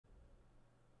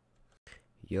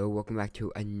Yo, welcome back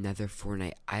to another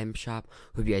Fortnite item shop.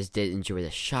 Hope you guys did enjoy the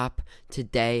shop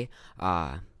today.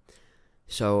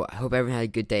 So I hope everyone had a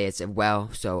good day as well.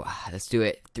 So let's do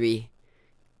it. 3,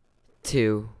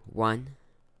 2, 1.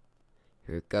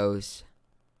 Here it goes.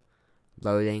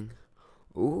 Loading.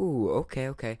 Ooh, okay.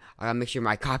 I gotta make sure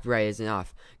my copyright isn't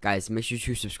off. Guys, make sure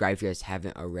to subscribe if you guys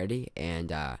haven't already,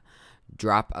 and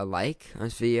drop a like on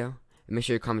this video. And make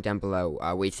sure to comment down below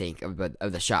what you think of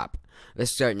the shop.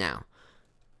 Let's start now.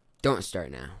 Don't start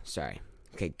now. Sorry.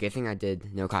 Okay, good thing I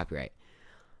did no copyright.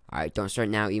 Alright, don't start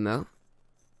now emote.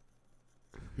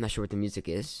 I'm not sure what the music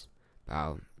is.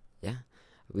 Yeah.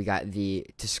 We got the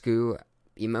Tisku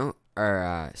emote,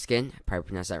 or skin. I probably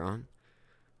pronounced that wrong.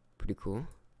 Pretty cool.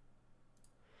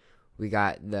 We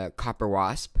got the Copper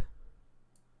Wasp.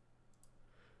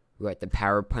 We got the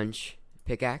Power Punch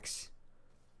pickaxe.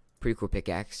 Pretty cool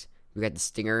pickaxe. We got the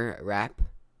Stinger wrap.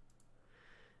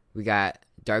 We got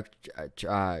Dark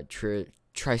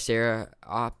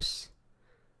Triceratops.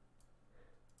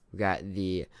 We got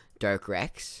the Dark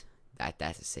Rex.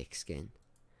 That's a sick skin.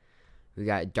 We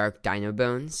got Dark Dino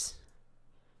Bones.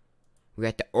 We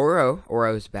got the Oro.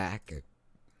 Oro's back.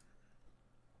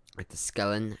 With the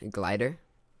Skeleton Glider.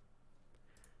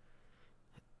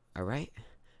 Alright.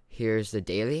 Here's the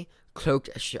daily. Cloak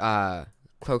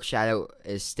Shadow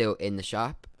is still in the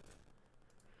shop.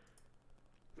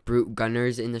 Brute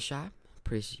Gunner's in the shop.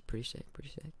 Pretty sick.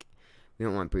 We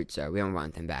don't want brutes, so we don't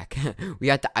want them back. We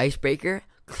got the Icebreaker.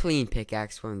 Clean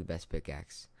pickaxe. One of the best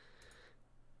pickaxe.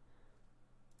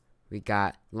 We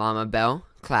got Llama Bell.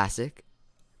 Classic.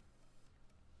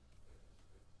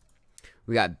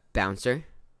 We got Bouncer.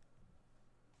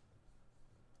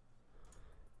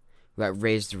 We got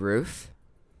Raised Roof.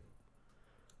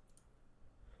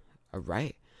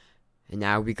 Alright. And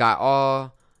now we got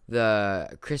all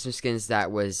the Christmas skins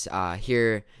that was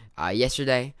here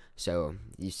yesterday. So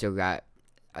you still got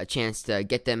a chance to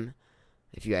get them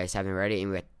if you guys haven't already.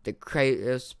 And we got the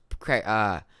Kratos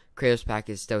pack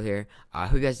is still here.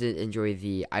 Hope you guys did enjoy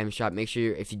the item shop. Make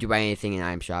sure if you do buy anything in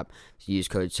item shop, use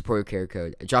code support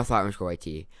drop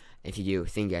 _YT. If you do,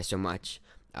 thank you guys so much.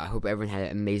 Hope everyone had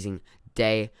an amazing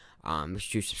day. Make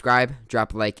sure to subscribe,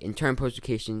 drop a like, and turn on post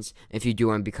notifications. If you do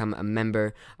want to become a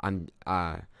member, I'm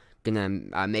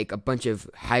gonna make a bunch of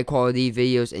high quality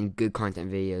videos and good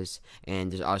content videos,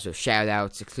 and there's also shout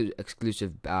outs,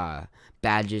 exclusive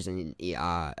badges, and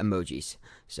emojis.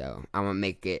 So I want to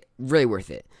make it really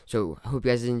worth it. So I hope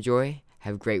you guys enjoy.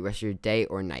 Have a great rest of your day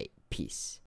or night. Peace.